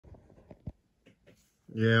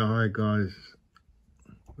Yeah, hi guys.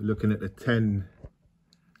 We're looking at the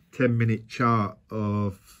 10-minute chart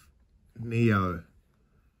of Neo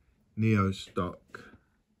stock,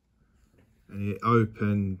 and it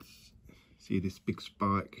opened, see this big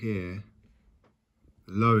spike here.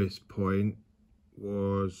 The lowest point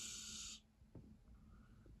was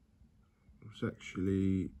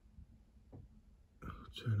actually,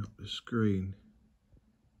 turn up the screen.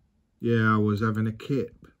 Yeah, I was having a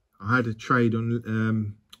kip. I had a trade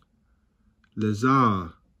on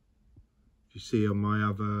Lazar. You see on my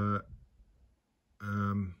other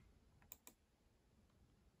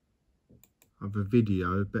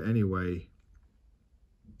video, but anyway,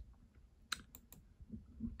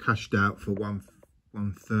 cashed out for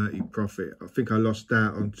 130 profit. I think I lost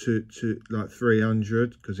out on like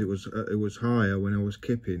 300 because it was higher when I was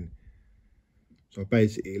kipping. So I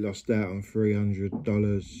basically lost out on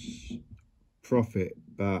 $300 profit,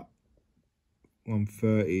 but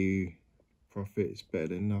 130 profit is better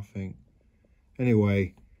than nothing.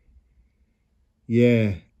 Anyway,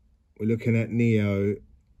 yeah, we're looking at Neo,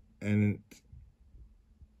 and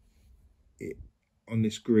on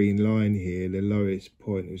this green line here, the lowest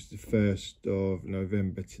point was the 1st of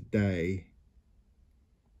November today.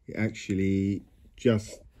 It actually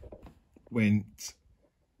just went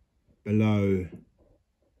below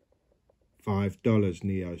 $5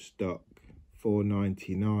 Neo stock,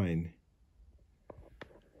 $4.99,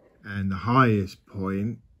 and the highest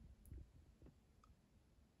point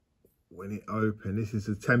when it opened, this is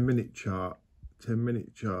a 10-minute chart,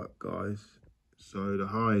 guys. So the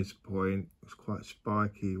highest point was quite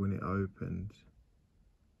spiky when it opened.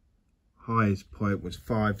 Highest point was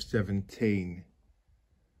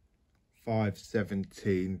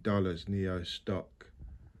 $5.17 Neo stock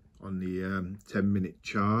on the 10-minute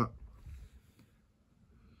chart.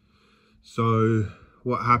 So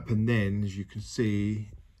what happened then, as you can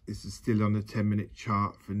see, this is still on the 10-minute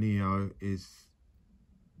chart for Neo, is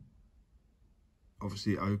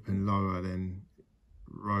obviously it opened lower, then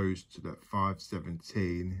rose to that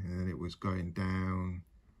 517, and then it was going down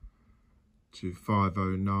to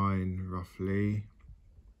 509 roughly,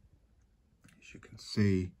 as you can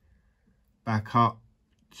see, back up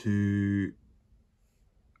to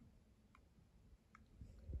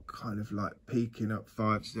kind of like peaking up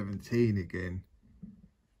 517 again.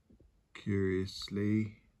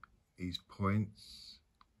 Curiously, these points,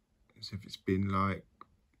 as if it's been like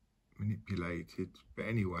manipulated, but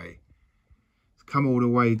anyway, it's come all the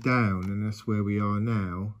way down, and that's where we are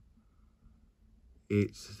now.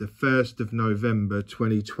 It's the 1st of November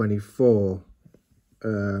 2024,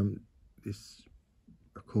 this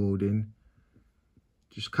recording,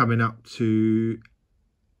 just coming up to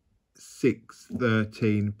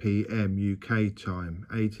 6:13 p.m. UK time,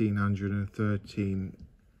 1813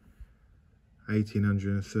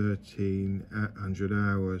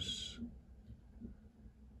 hours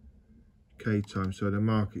UK time. So the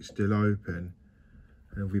market's still open,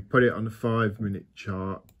 and if we put it on the 5-minute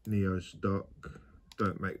chart, Neo stock,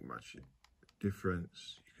 don't make much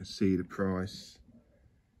difference. You can see the price,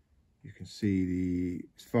 you can see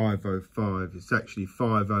it's 505, it's actually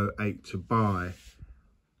 508 to buy.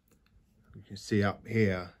 You can see up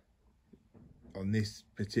here on this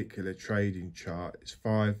particular trading chart, it's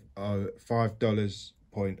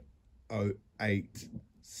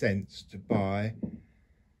 $5.08 to buy,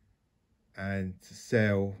 and to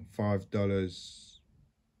sell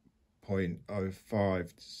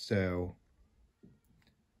 $5.05 to sell.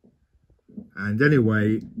 And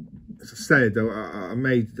anyway, as I said, I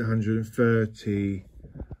made 130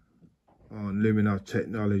 on Luminar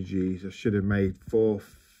Technologies. I should have made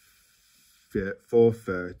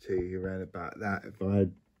 430, around about that, if I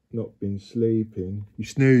had not been sleeping. You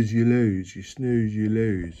snooze, you lose. You snooze, you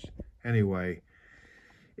lose. Anyway,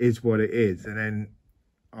 is what it is. And then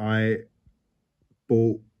I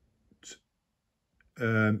bought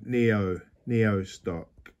Neo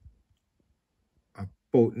stock. I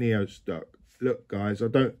bought Neo stock. Look guys, I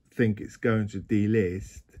don't think it's going to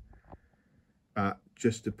delist, but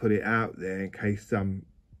just to put it out there in case some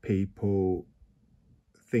people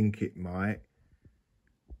think it might,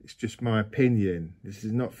 it's just my opinion. This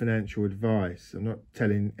is not financial advice. I'm not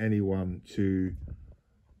telling anyone to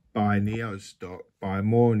buy Neo stock, buy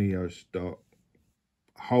more Neo stock,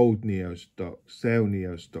 hold Neo stock, sell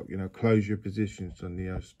Neo stock, you know, close your positions on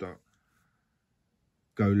Neo stock,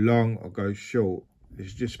 go long or go short.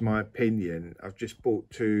 It's just my opinion. I've just bought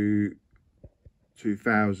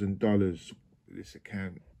 $2,000. This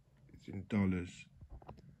account is in dollars.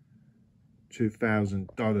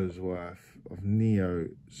 $2,000 worth of Neo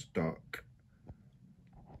stock,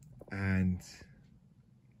 and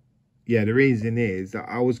yeah, the reason is that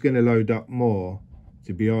I was going to load up more,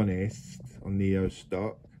 to be honest, on Neo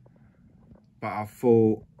stock, but I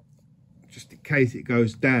thought just in case it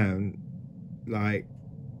goes down, like,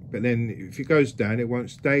 but then if it goes down, it won't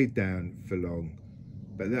stay down for long.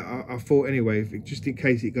 But I thought anyway, if it, just in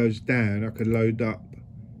case it goes down, I could load up,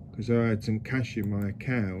 because I had some cash in my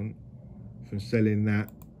account from selling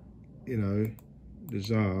that, you know, the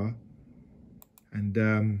tsla.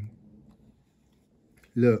 And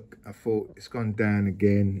look, I thought it's gone down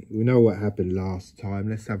again. We know what happened last time.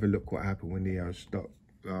 Let's have a look what happened when Neo stopped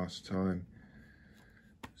last time.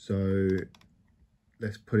 So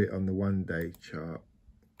let's put it on the 1 day chart.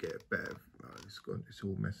 Get a better. Oh, it's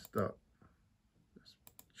all messed up. Let's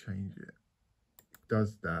change it. It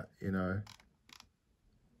does that, you know.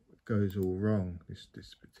 It goes all wrong. This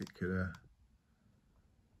particular.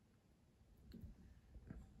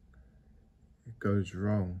 It goes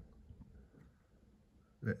wrong.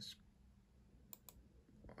 Let's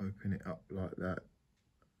open it up like that.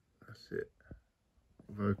 That's it.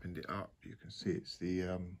 I've opened it up. You can see it's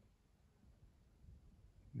the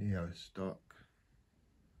Neo stock.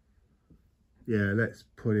 Yeah, let's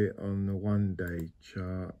put it on the 1 day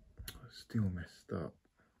chart. Still messed up.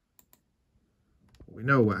 We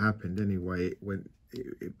know what happened anyway.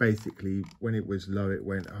 It basically, when it was low, it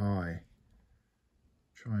went high.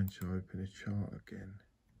 Trying to open the chart again.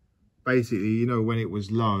 Basically, you know, when it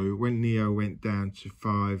was low, when Neo went down to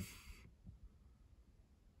 5,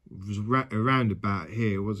 it was around about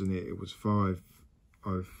here, wasn't it? It was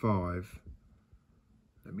 505.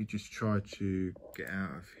 Let me just try to get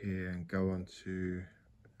out of here and go on to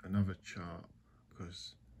another chart,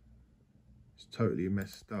 because it's totally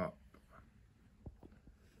messed up.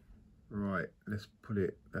 Right, let's put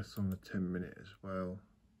it, that's on the 10-minute as well.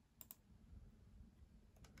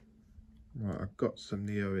 Right, I've got some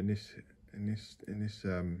Neo in this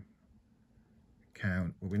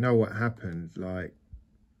account. Well, we know what happened. Like,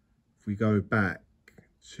 if we go back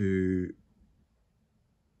to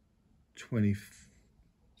 20,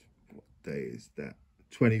 what day is that?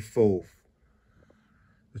 24th.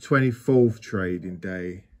 The 24th trading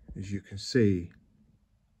day, as you can see.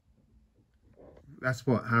 That's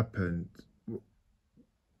what happened.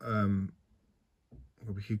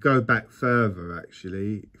 We could go back further,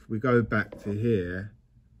 actually. If we go back to here,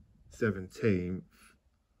 17th,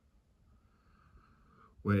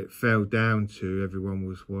 when it fell down to, everyone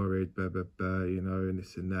was worried, blah, blah, blah, you know, and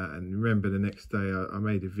this and that. And remember, the next day I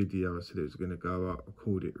made a video, I said it was going to go up. I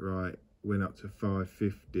called it right. Went up to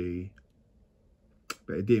 550,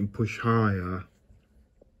 but it didn't push higher.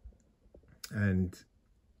 And,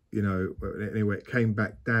 you know, anyway, it came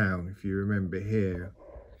back down, if you remember here,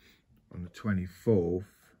 on the 24th.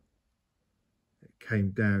 It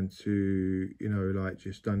came down to, you know, like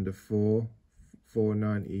just under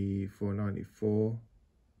 490, 494.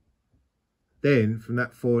 Then from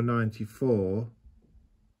that 494,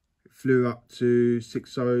 it flew up to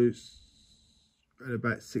 60 and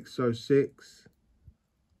about 606.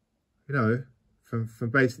 You know, from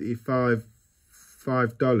basically $5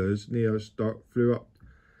 Neo stock flew up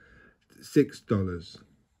to $6.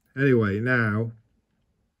 Anyway, now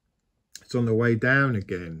it's on the way down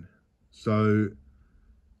again. So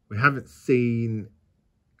we haven't seen,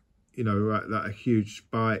 you know, like a huge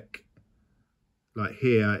spike. Like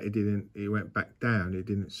here, it went back down, it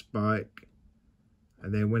didn't spike.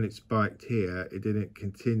 And then when it spiked here, it didn't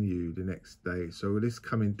continue the next day. So this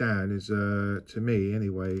coming down is, to me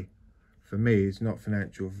anyway, for me, it's not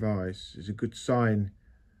financial advice. It's a good sign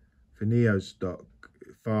for Neo stock.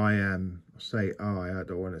 If I am, I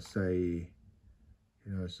don't want to say,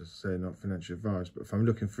 you know, as I say, not financial advice, but if I'm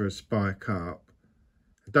looking for a spike up,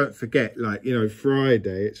 don't forget, like, you know,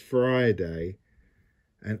 Friday, it's Friday.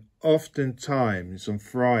 And oftentimes on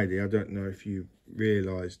Friday, I don't know if you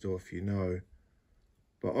realised or if you know,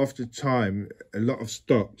 but oftentimes a lot of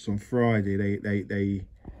stocks on Friday, they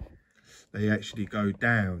actually go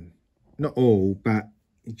down. Not all, but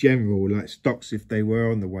in general, like stocks, if they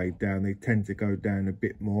were on the way down, they tend to go down a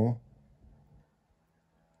bit more.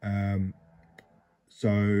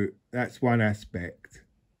 So that's one aspect.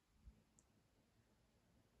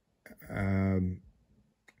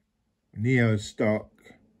 Neo stock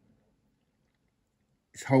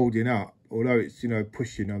is holding up, although it's, you know,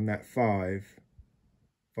 pushing on that $5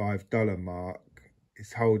 mark.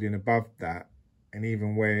 It's holding above that, and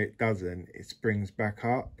even where it doesn't, it springs back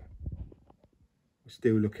up. We're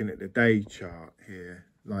still looking at the day chart here.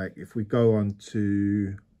 Like if we go on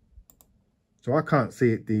to, so I can't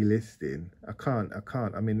see it delisting. I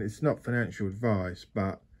can't. I mean, it's not financial advice,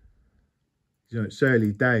 but you know, it's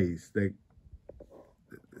early days.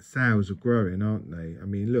 sales are growing, aren't they? I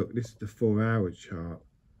mean, look, this is the 4-hour chart,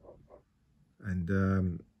 and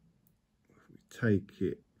if we take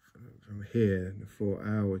it from here, the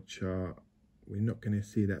 4-hour chart, we're not going to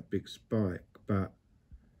see that big spike, but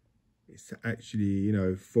it's actually, you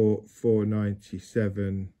know,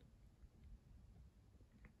 497.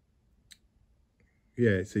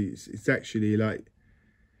 Yeah, so it's actually like,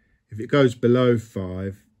 if it goes below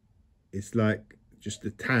 5, it's like just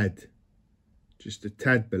a tad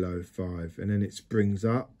below 5, and then it springs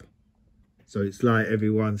up. So it's like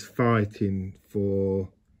everyone's fighting for,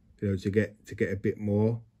 you know, to get a bit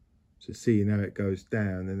more. So see, now it goes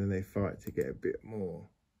down, and then they fight to get a bit more.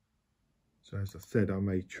 So as I said, I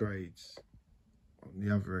made trades on the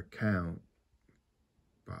other account,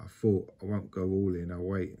 but I thought I won't go all in. I'll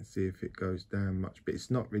wait and see if it goes down much, but it's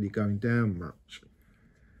not really going down much.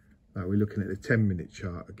 Like, we're looking at the 10-minute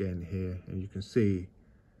chart again here, and you can see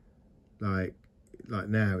like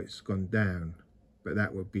now it's gone down, but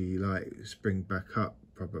that would be like spring back up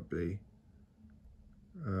probably.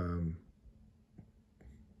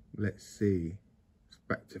 Let's see, it's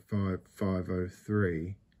back to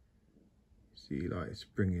 503. See, like it's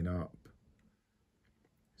springing up.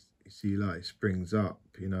 You see, like it springs up,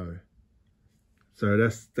 you know. So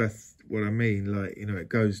that's what I mean. Like, you know, it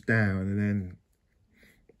goes down, and then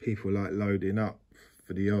people like loading up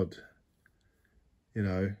for the odd, you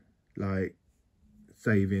know, like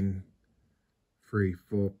saving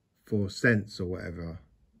 3-4 cents or whatever.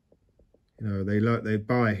 You know, they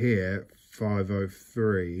buy here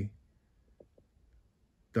 503.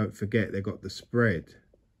 Don't forget, they got the spread.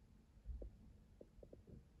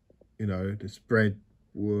 You know, the spread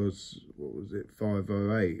was, what was it,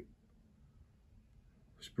 508.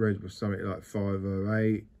 Spread was something like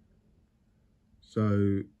 508.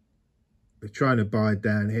 So they're trying to buy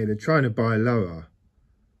down here. They're trying to buy lower.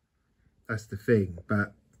 That's the thing.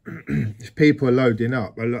 But if people are loading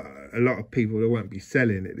up, a lot of people, they won't be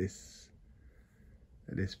selling at this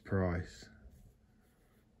price.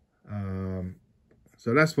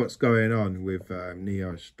 So that's what's going on with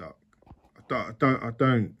NEO stock. I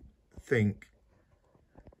don't think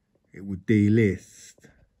it would delist.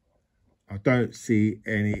 I don't see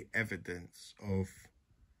any evidence of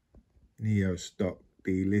NEO stock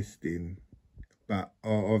delisting, but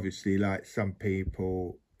obviously, like some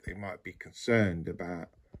people, they might be concerned about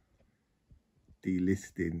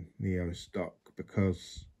delisting NEO stock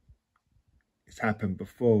because it's happened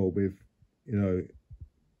before with, you know,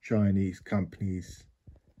 Chinese companies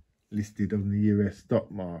listed on the US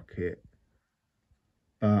stock market.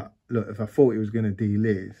 But look, if I thought it was going to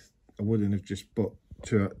delist, I wouldn't have just put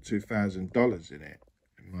 $2,000 in it,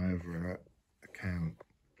 in my other account.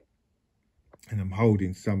 And I'm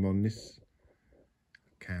holding some on this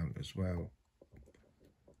account as well.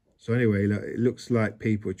 So anyway, look, it looks like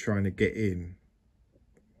people are trying to get in,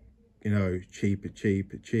 you know,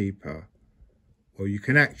 cheaper. Or you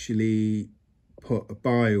can actually put a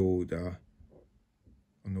buy order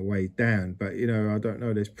on the way down. But, you know, I don't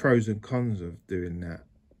know. There's pros and cons of doing that.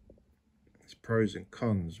 There's pros and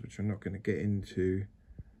cons, which I'm not going to get into.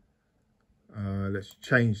 Let's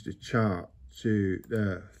change the chart to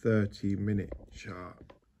the 30-minute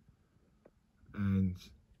chart. And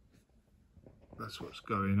that's what's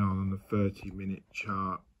going on the 30-minute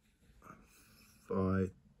chart.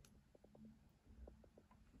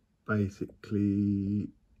 Basically,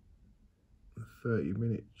 the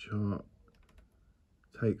 30-minute chart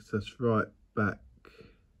takes us right back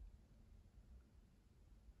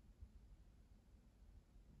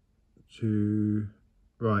to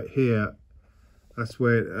right here. That's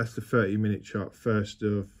the 30-minute chart, 1st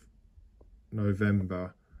of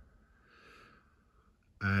November.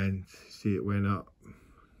 And see, it went up.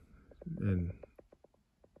 Then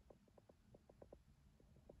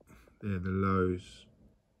there are the lows.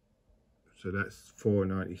 So that's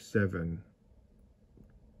 $4.97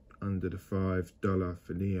 under the $5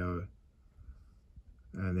 for NEO.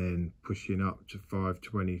 And then pushing up to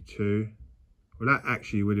 $5.22. Well, that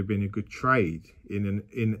actually would have been a good trade in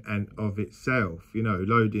and of itself. You know,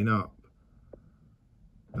 loading up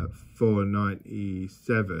at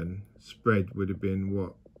 $4.97, spread would have been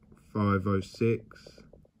what, $5.06,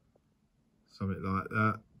 something like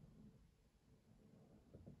that.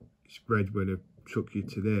 Spread would have took you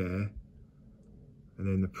to there, and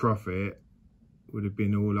then the profit would have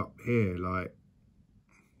been all up here. Like,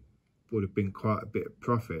 would have been quite a bit of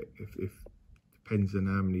profit if depends on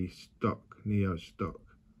how many NEO stock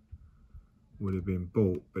would have been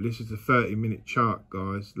bought. But this is a 30-minute chart,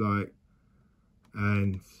 guys, like,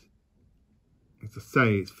 and as I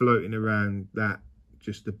say, it's floating around that,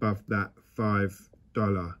 just above that $5.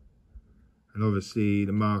 And obviously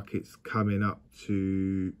the market's coming up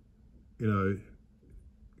to, you know,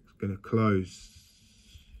 it's going to close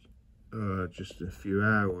just in a few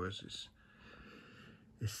hours.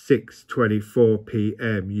 It's 6:24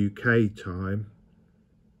 p.m. UK time.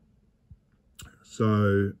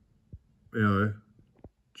 So, you know,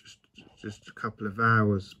 just a couple of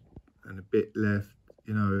hours and a bit left,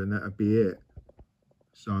 you know, and that'll be it.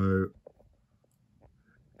 So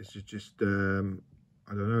this is just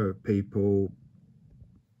I don't know, people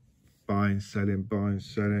buying, selling,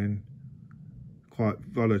 quite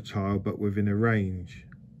volatile, but within a range,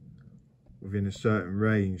 within a certain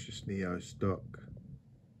range, this Neo stock.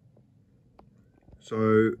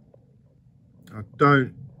 So I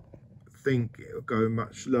don't think it'll go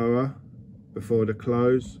much lower before the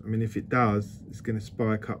close. I mean, if it does, it's going to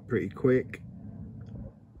spike up pretty quick.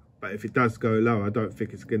 But if it does go low, I don't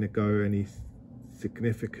think it's going to go any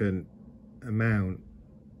significant amount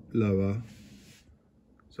lower.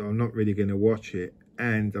 So I'm not really going to watch it,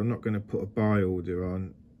 and I'm not going to put a buy order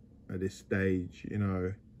on at this stage, you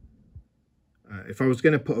know. If I was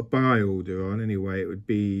going to put a buy order on anyway, it would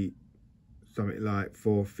be something like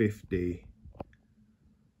 $4.50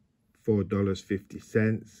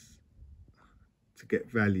 to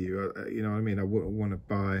get value. You know what I mean? I wouldn't want to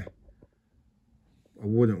buy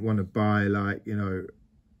like, you know,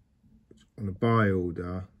 on a buy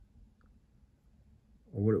order.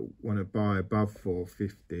 I wouldn't want to buy above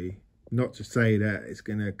 $4.50. Not to say that it's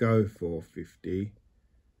going to go $4.50,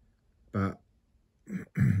 but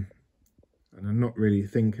and I'm not really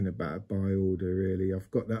thinking about a buy order really.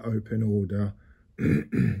 I've got that open order.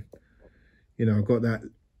 You know, I've got that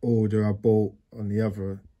order I bought on the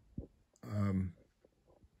other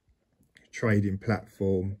trading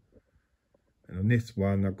platform, and on this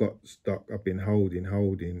one I've got stock I've been holding.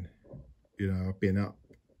 You know, I've been up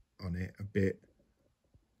on it a bit.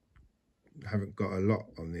 I haven't got a lot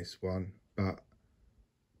on this one, but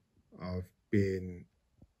I've been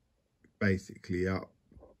basically up,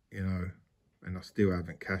 you know, and I still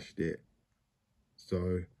haven't cashed it.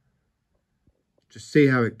 So just see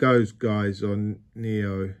how it goes, guys, on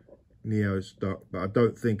Neo stock. But I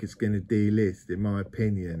don't think it's going to delist, in my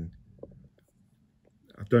opinion.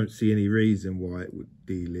 I don't see any reason why it would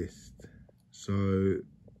delist. So,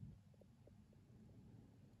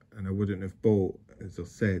 and I wouldn't have bought, as I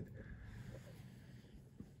said.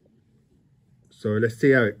 So let's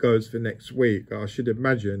see how it goes for next week. I should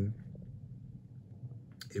imagine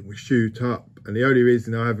it will shoot up. And the only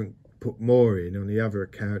reason I haven't put more in on the other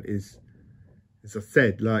account is, as I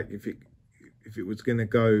said, like if it was going to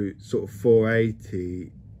go sort of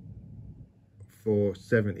 480,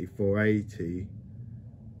 470, 480,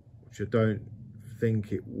 which I don't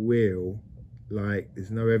think it will. Like, there's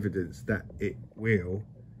no evidence that it will.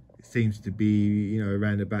 It seems to be, you know,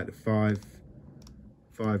 around about the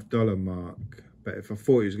 $5 mark. But if I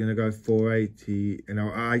thought it was going to go 480, and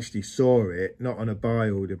I actually saw it, not on a buy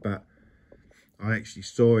order, but I actually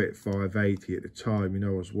saw it 580 at the time, you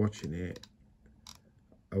know, I was watching it,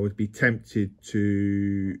 I would be tempted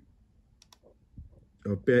to,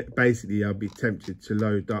 or basically I'd be tempted to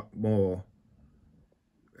load up more,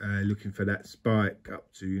 looking for that spike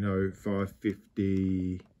up to, you know,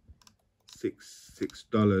 $5.50,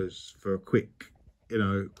 $6 for a quick, you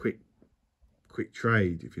know, quick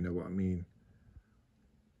trade, if you know what I mean.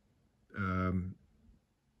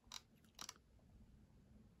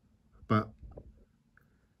 But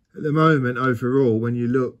at the moment, overall, when you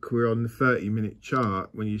look, we're on the 30-minute chart.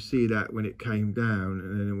 When you see that, when it came down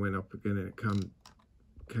and then it went up again, and it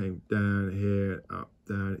came down here, up,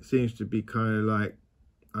 down, it seems to be kind of like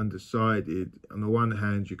undecided. On the one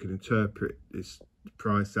hand, you can interpret this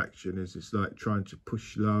price action as it's like trying to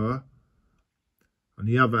push lower. On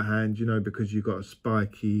the other hand, you know, because you've got a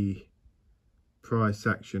spiky price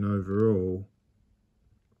action overall,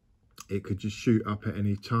 it could just shoot up at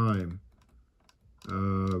any time.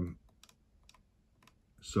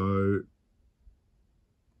 So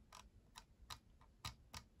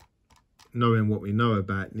knowing what we know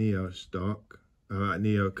about Neo stock, about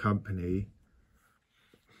Neo company,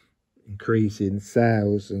 increasing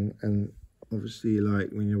sales, and obviously, like,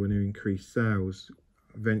 when you want to increase sales,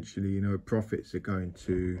 eventually, you know, profits are going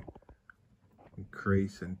to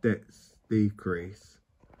increase and debts decrease.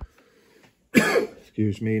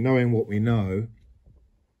 Excuse me. Knowing what we know,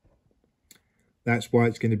 that's why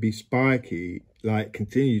it's going to be spiky, like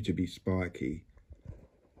continue to be spiky.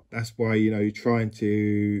 That's why, you know, you're trying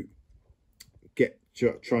to get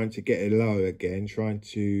it low again, trying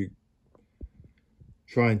to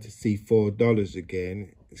see $4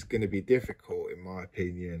 again. It's going to be difficult, in my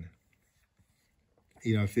opinion.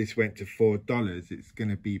 you know, if this went to $4, it's going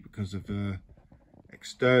to be because of a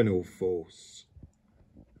external force,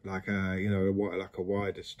 like a, you know, like a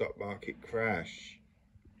wider stock market crash,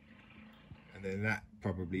 and then that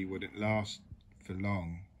probably wouldn't last for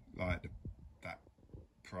long, like that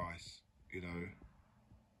price, you know,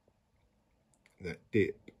 that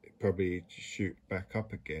dip, it probably shoot back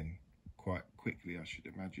up again quite quickly, I should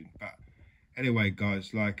imagine. But anyway,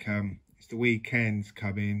 guys, like it's the weekend's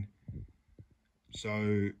coming,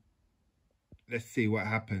 so let's see what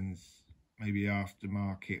happens, maybe after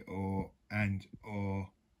market or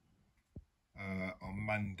on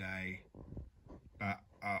Monday. But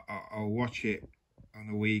I'll watch it on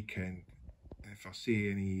the weekend, and if I see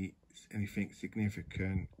anything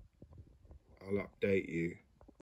significant, I'll update you.